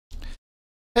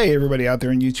Hey everybody out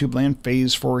there in YouTube land,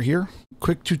 Phase 4 here.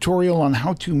 Quick tutorial on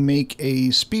how to make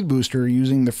a speed booster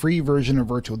using the free version of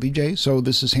VirtualDJ. So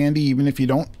this is handy even if you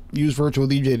don't use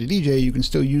VirtualDJ to DJ, you can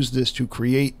still use this to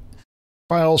create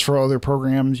files for other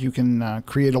programs. You can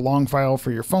create a long file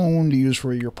for your phone to use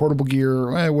for your portable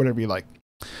gear, whatever you like.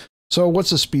 So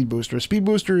what's a speed booster? A speed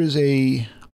booster is a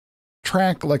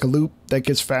track, like a loop, that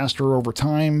gets faster over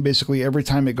time. Basically every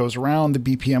time it goes around, the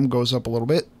BPM goes up a little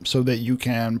bit so that you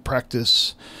can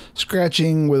practice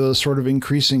scratching with a sort of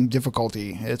increasing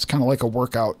difficulty. It's kind of like a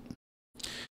workout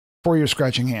for your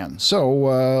scratching hand. So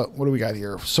what do we got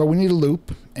here? So we need a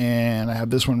loop, and I have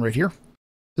this one right here.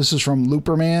 This is from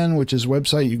Looperman, which is a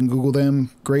website. You can Google them.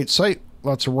 Great site,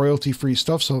 lots of royalty-free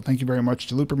stuff. So thank you very much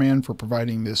to Looperman for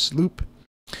providing this loop.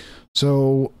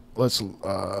 So let's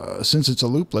since it's a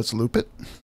loop, let's loop it.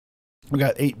 We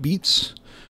got 8 beats.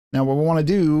 Now what we want to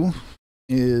do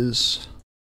is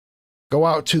go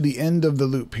out to the end of the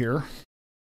loop here,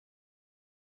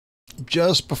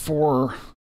 just a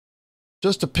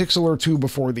pixel or two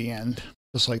before the end,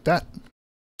 just like that,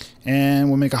 and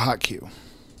we'll make a hot cue.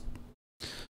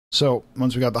 So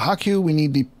once we got the hot cue, we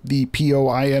need the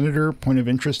POI editor, point of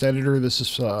interest editor. This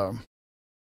is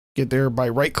get there by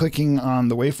right clicking on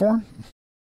the waveform.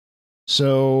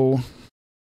 So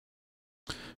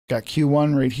got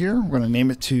Q1 right here. We're going to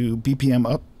name it to BPM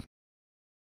up.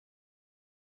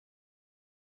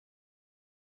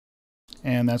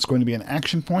 And that's going to be an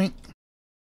action point.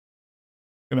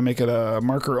 Going to make it a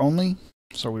marker only,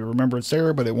 so we remember it's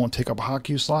there, but it won't take up a hot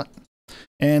cue slot.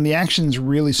 And the action is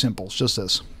really simple. It's just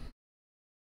this.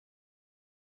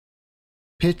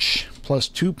 Pitch plus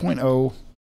 2.0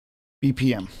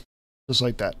 BPM. Just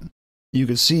like that. You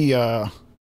can see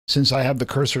since I have the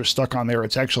cursor stuck on there,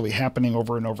 it's actually happening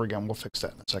over and over again. We'll fix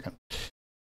that in a second.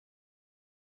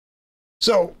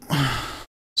 So,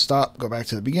 stop, go back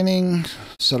to the beginning,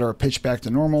 set our pitch back to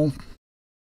normal.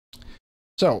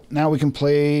 So, now we can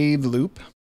play the loop.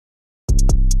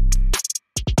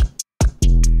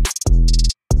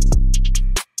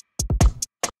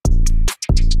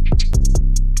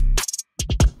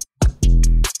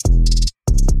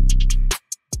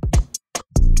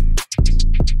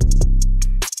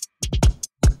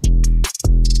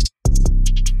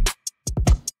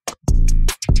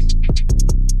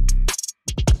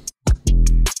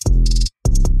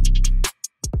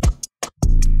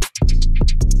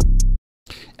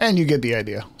 And you get the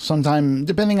idea. Sometime,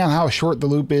 depending on how short the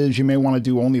loop is, you may want to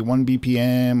do only 1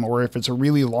 BPM, or if it's a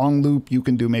really long loop, you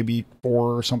can do maybe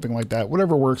 4 or something like that.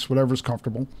 Whatever works, whatever's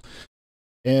comfortable.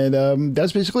 And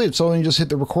that's basically it. So then you just hit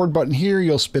the record button here.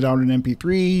 You'll spit out an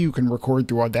MP3. You can record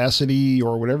through Audacity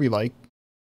or whatever you like.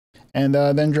 And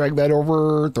then drag that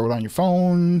over, throw it on your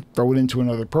phone, throw it into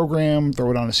another program,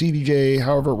 throw it on a CDJ,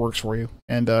 however it works for you.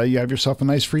 And you have yourself a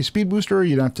nice free speed booster.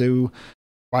 You don't have to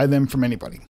buy them from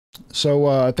anybody.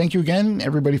 So thank you again,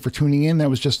 everybody, for tuning in. That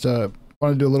was just wanted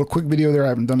to do a little quick video there. I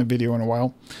haven't done a video in a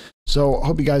while. So I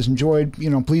hope you guys enjoyed. You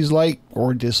know, please like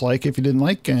or dislike if you didn't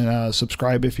like, and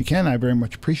subscribe if you can. I very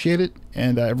much appreciate it.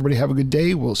 And everybody have a good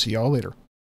day. We'll see y'all later.